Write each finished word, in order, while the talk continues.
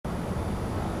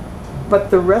But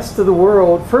the rest of the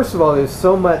world, first of all, there's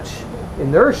so much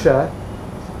inertia,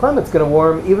 climate's going to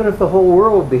warm even if the whole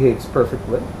world behaves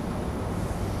perfectly.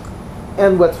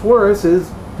 And what's worse is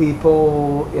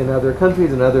people in other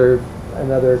countries and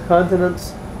other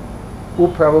continents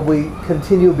will probably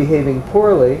continue behaving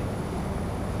poorly.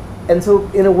 And so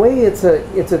in a way it's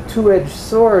a two-edged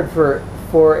sword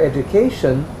for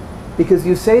education, because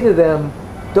you say to them,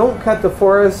 don't cut the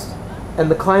forest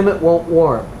and the climate won't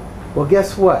warm. Well,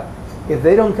 guess what? If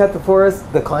they don't cut the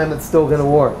forest, the climate's still going to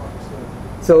warm.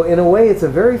 So in a way it's a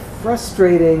very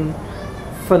frustrating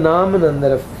phenomenon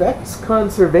that affects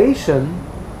conservation,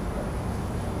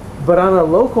 but on a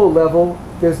local level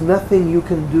there's nothing you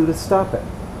can do to stop it.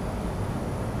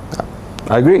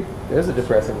 I agree. There's a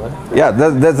depressing one. Yeah,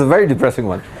 that's a very depressing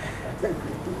one.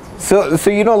 So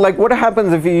you know, like, what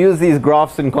happens if you use these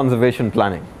graphs in conservation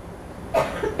planning?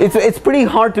 It's pretty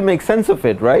hard to make sense of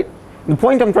it, right? The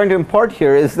point I'm trying to impart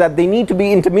here is that they need to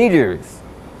be intermediaries,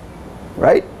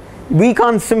 right? We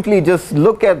can't simply just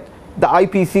look at the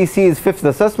IPCC's 5th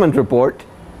assessment report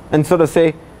and sort of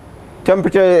say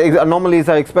temperature anomalies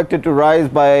are expected to rise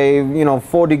by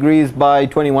 4 degrees by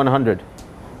 2100.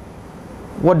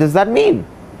 What does that mean?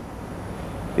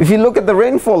 If you look at the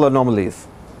rainfall anomalies,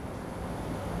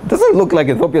 it doesn't look like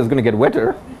Ethiopia is going to get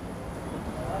wetter,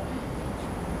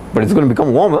 but it's going to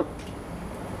become warmer.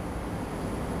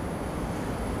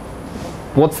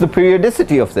 What's the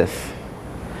periodicity of this?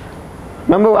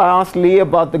 Remember I asked Lee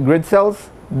about the grid cells?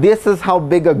 This is how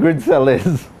big a grid cell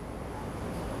is.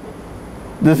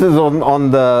 This is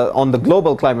on the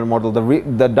global climate model. The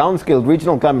downscaled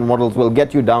regional climate models will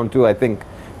get you down to, I think,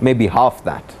 maybe half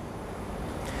that.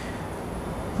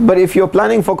 But if you're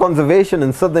planning for conservation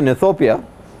in southern Ethiopia,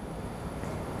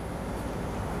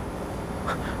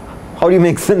 how do you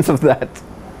make sense of that?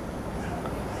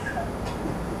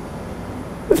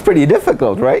 It's pretty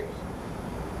difficult, right?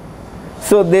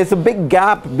 So there's a big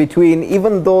gap between,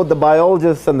 even though the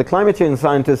biologists and the climate change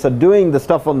scientists are doing the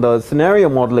stuff on the scenario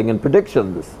modeling and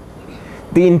predictions,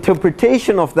 the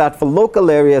interpretation of that for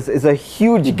local areas is a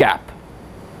huge gap.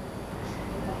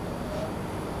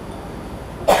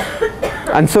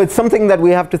 And so it's something that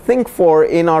we have to think for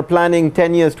in our planning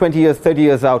 10 years, 20 years, 30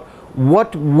 years out.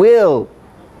 What will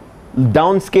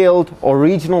downscaled or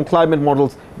regional climate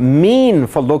models mean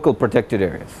for local protected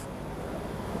areas,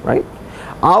 right?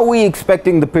 Are we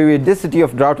expecting the periodicity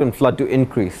of drought and flood to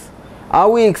increase? Are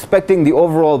we expecting the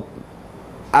overall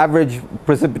average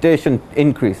precipitation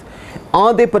increase?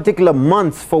 Are there particular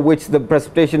months for which the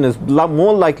precipitation is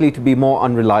more likely to be more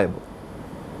unreliable,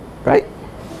 right?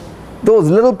 Those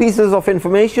little pieces of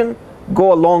information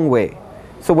go a long way.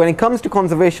 So when it comes to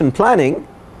conservation planning,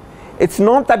 it's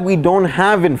not that we don't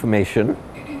have information,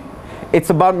 it's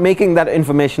about making that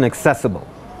information accessible.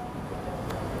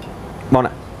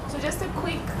 Mona. So just a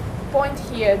quick point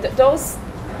here, those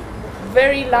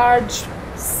very large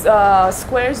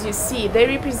squares you see, they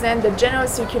represent the general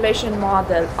circulation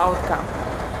model outcome.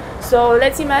 So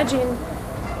let's imagine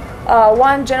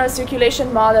one general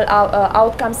circulation model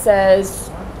outcome says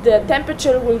the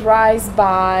temperature will rise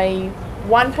by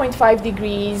 1.5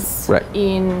 degrees right.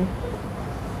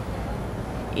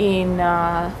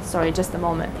 Sorry, just a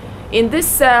moment. In this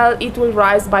cell, it will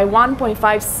rise by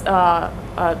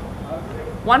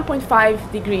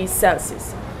 1.5 degrees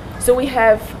Celsius. So we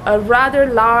have a rather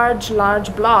large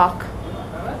block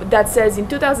that says in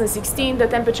 2016 the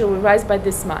temperature will rise by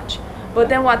this much. But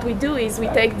then what we do is we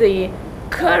take the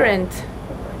current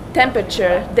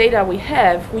temperature data we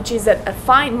have, which is at a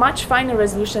much finer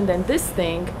resolution than this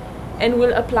thing, and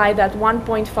we'll apply that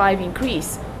 1.5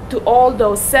 increase to all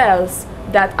those cells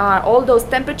that are all those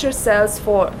temperature cells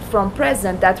from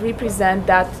present that represent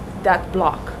that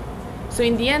block. So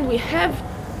in the end we have,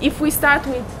 if we start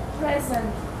with present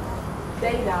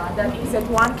data that is at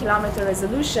 1 kilometer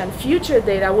resolution, future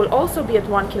data will also be at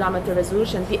 1 kilometer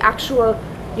resolution, the actual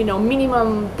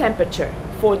minimum temperature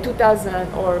for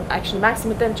 2000, or actually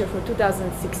maximum temperature for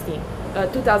 2060.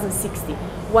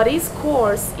 What is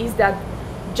coarse is that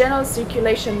general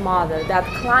circulation model, that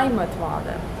climate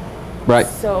model. Right.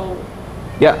 So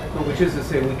yeah. Which is to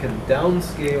say we can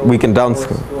downscale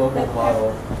global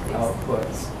model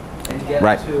outputs and get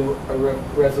right. to a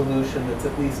resolution that's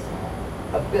at least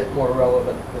a bit more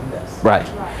relevant than this. Right.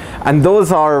 And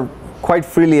those are quite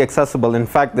freely accessible. In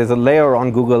fact, there's a layer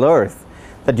on Google Earth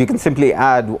that you can simply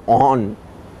add on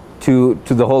to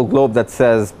the whole globe that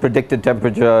says predicted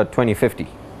temperature 2050.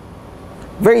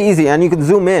 Very easy, and you can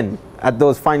zoom in at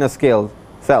those finer scale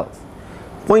cells.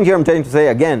 Point here I'm trying to say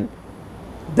again,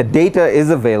 the data is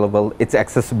available, its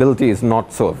accessibility is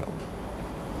not so available,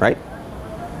 right?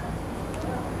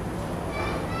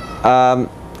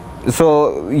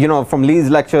 So, you know, from Lee's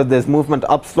lecture, there's movement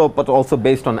upslope, but also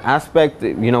based on aspect.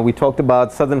 You know, we talked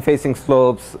about southern-facing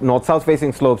slopes, north-south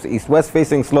facing slopes, east-west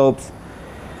facing slopes.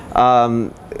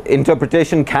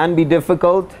 Interpretation can be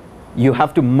difficult. You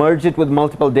have to merge it with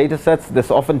multiple data sets.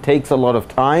 This often takes a lot of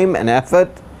time and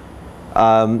effort.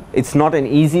 It's not an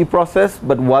easy process,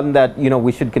 but one that, you know,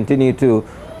 we should continue to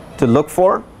look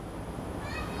for.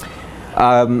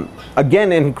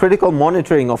 Again, in critical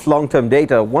monitoring of long-term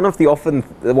data, one of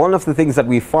the things that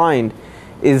we find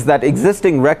is that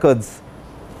existing records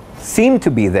seem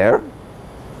to be there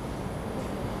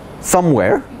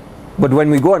somewhere, but when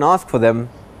we go and ask for them,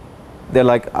 they're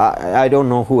like, I don't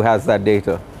know who has that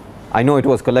data. I know it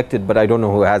was collected, but I don't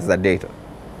know who has that data,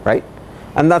 right?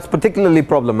 And that's particularly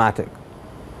problematic.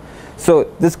 So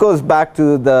this goes back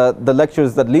to the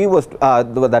lectures that Lee was,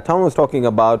 that Town was talking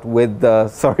about with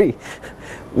the,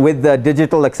 with the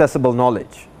digital accessible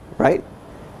knowledge, right?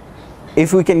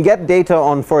 If we can get data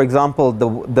on, for example,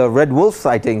 the red wolf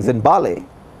sightings in Bali,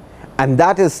 and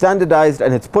that is standardized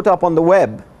and it's put up on the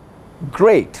web,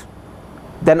 great.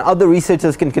 Then other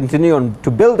researchers can continue on to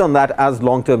build on that as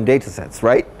long-term data sets,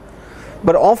 right?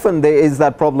 But often there is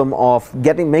that problem of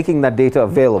making that data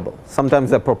available.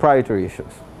 Sometimes they're proprietary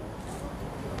issues.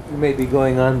 You may be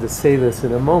going on to say this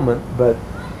in a moment, but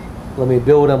let me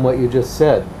build on what you just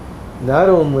said. Not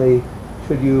only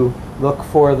should you look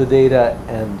for the data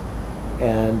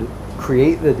and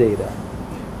create the data,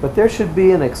 but there should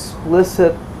be an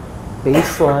explicit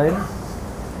baseline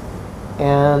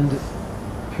and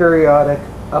periodic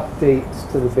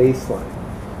updates to the baseline.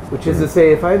 Which is to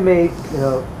say, if I make, you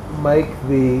know, Mike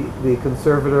the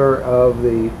conservator of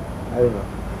the, I don't know,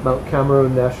 Mount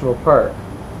Cameroon National Park,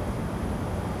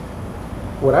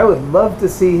 what I would love to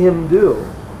see him do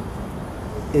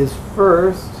is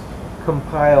first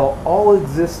compile all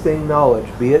existing knowledge,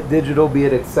 be it digital, be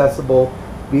it accessible,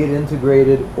 be it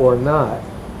integrated or not,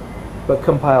 but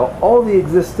compile all the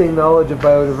existing knowledge of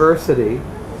biodiversity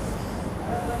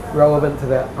relevant to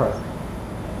that park.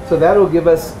 So that'll give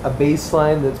us a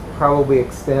baseline that probably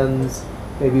extends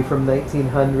maybe from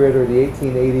 1900 or the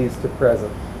 1880s to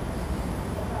present.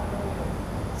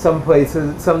 Sometimes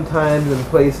in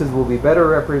places will be better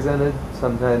represented,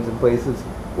 sometimes in places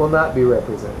will not be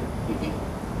represented.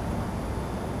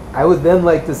 I would then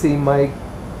like to see Mike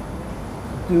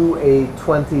do a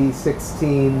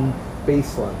 2016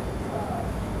 baseline.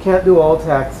 Can't do all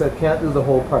taxa, can't do the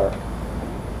whole park.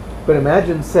 But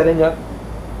imagine setting up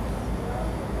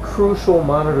crucial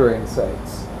monitoring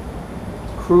sites,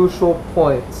 crucial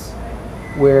points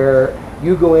where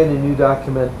you go in and you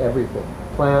document everything.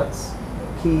 Plants,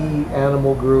 key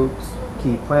animal groups,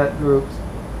 key plant groups.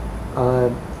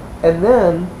 And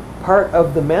then part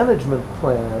of the management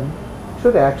plan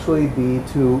should actually be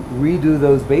to redo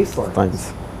those baselines.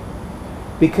 Thanks.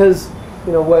 Because,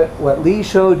 you know, what Lee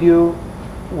showed you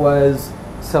was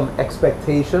some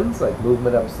expectations, like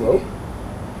movement upslope,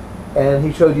 and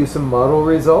he showed you some model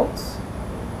results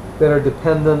that are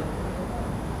dependent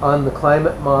on the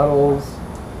climate models,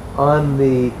 on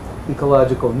the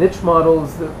ecological niche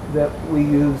models that we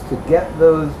use to get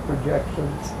those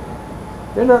projections.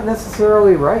 They're not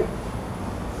necessarily right.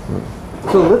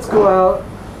 So let's go out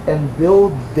and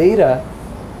build data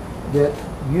that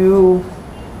you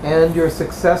and your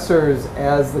successors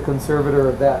as the conservator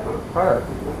of that park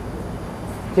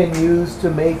can use to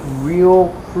make real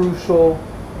crucial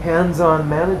hands-on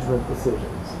management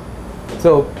decisions.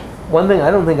 So one thing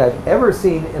I don't think I've ever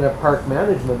seen in a park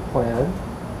management plan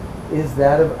is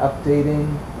that of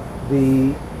updating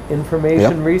the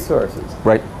information resources.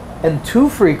 Right. And too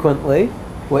frequently,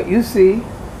 what you see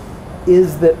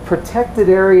is that protected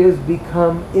areas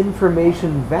become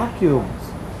information vacuums,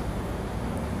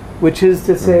 which is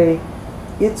to say,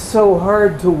 it's so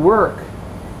hard to work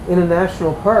in a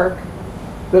national park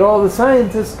that all the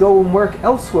scientists go and work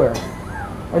elsewhere.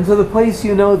 And so the place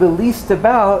you know the least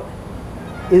about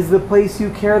is the place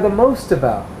you care the most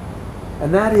about.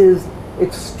 And that is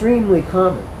extremely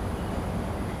common.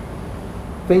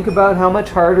 Think about how much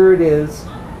harder it is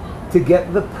to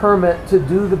get the permit to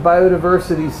do the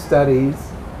biodiversity studies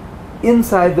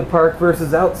inside the park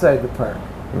versus outside the park.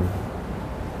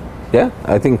 Yeah,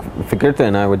 I think Fikirta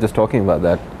and I were just talking about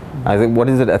that. I think, what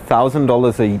is it,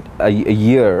 $1,000 a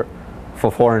year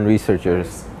for foreign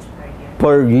researchers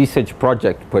per research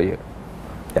project per year.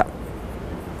 Yeah.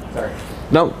 Sorry.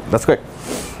 No, that's great.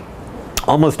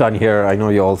 Almost done here. I know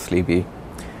you're all sleepy.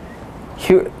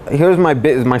 Here's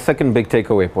my second big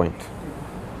takeaway point.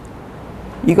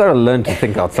 You got to learn to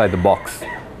think outside the box.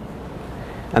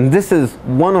 And this is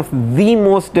one of the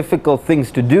most difficult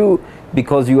things to do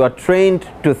because you are trained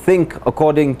to think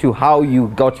according to how you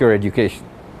got your education.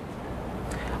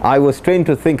 I was trained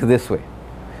to think this way.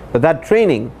 But that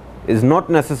training is not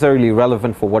necessarily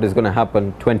relevant for what is going to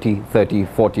happen 20, 30,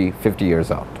 40, 50 years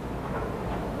out.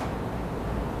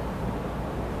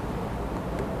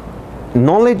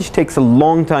 Knowledge takes a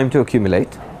long time to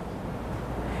accumulate,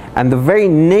 and the very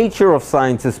nature of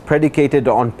science is predicated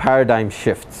on paradigm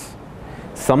shifts.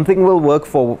 Something will work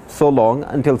for so long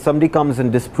until somebody comes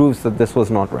and disproves that this was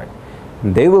not right.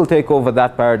 And they will take over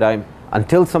that paradigm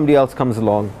until somebody else comes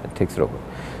along and takes it over.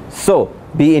 So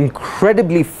be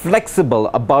incredibly flexible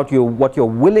about what you're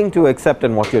willing to accept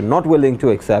and what you're not willing to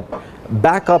accept.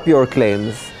 Back up your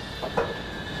claims,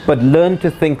 but learn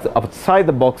to think outside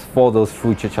the box for those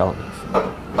future challenges.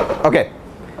 Okay,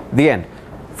 the end.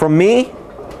 From me,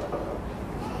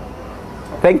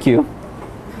 thank you.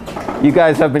 You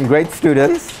guys have been great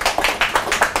students.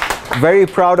 Very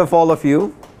proud of all of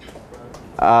you.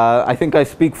 I think I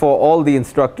speak for all the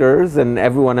instructors and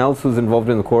everyone else who's involved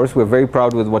in the course. We're very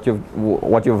proud with what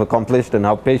you've accomplished and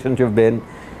how patient you've been.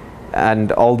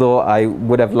 And although I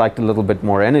would have liked a little bit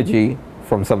more energy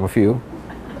from some of you,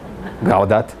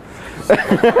 Gaudat.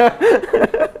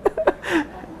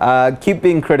 Keep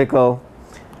being critical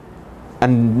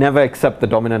and never accept the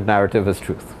dominant narrative as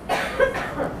truth.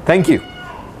 Thank you.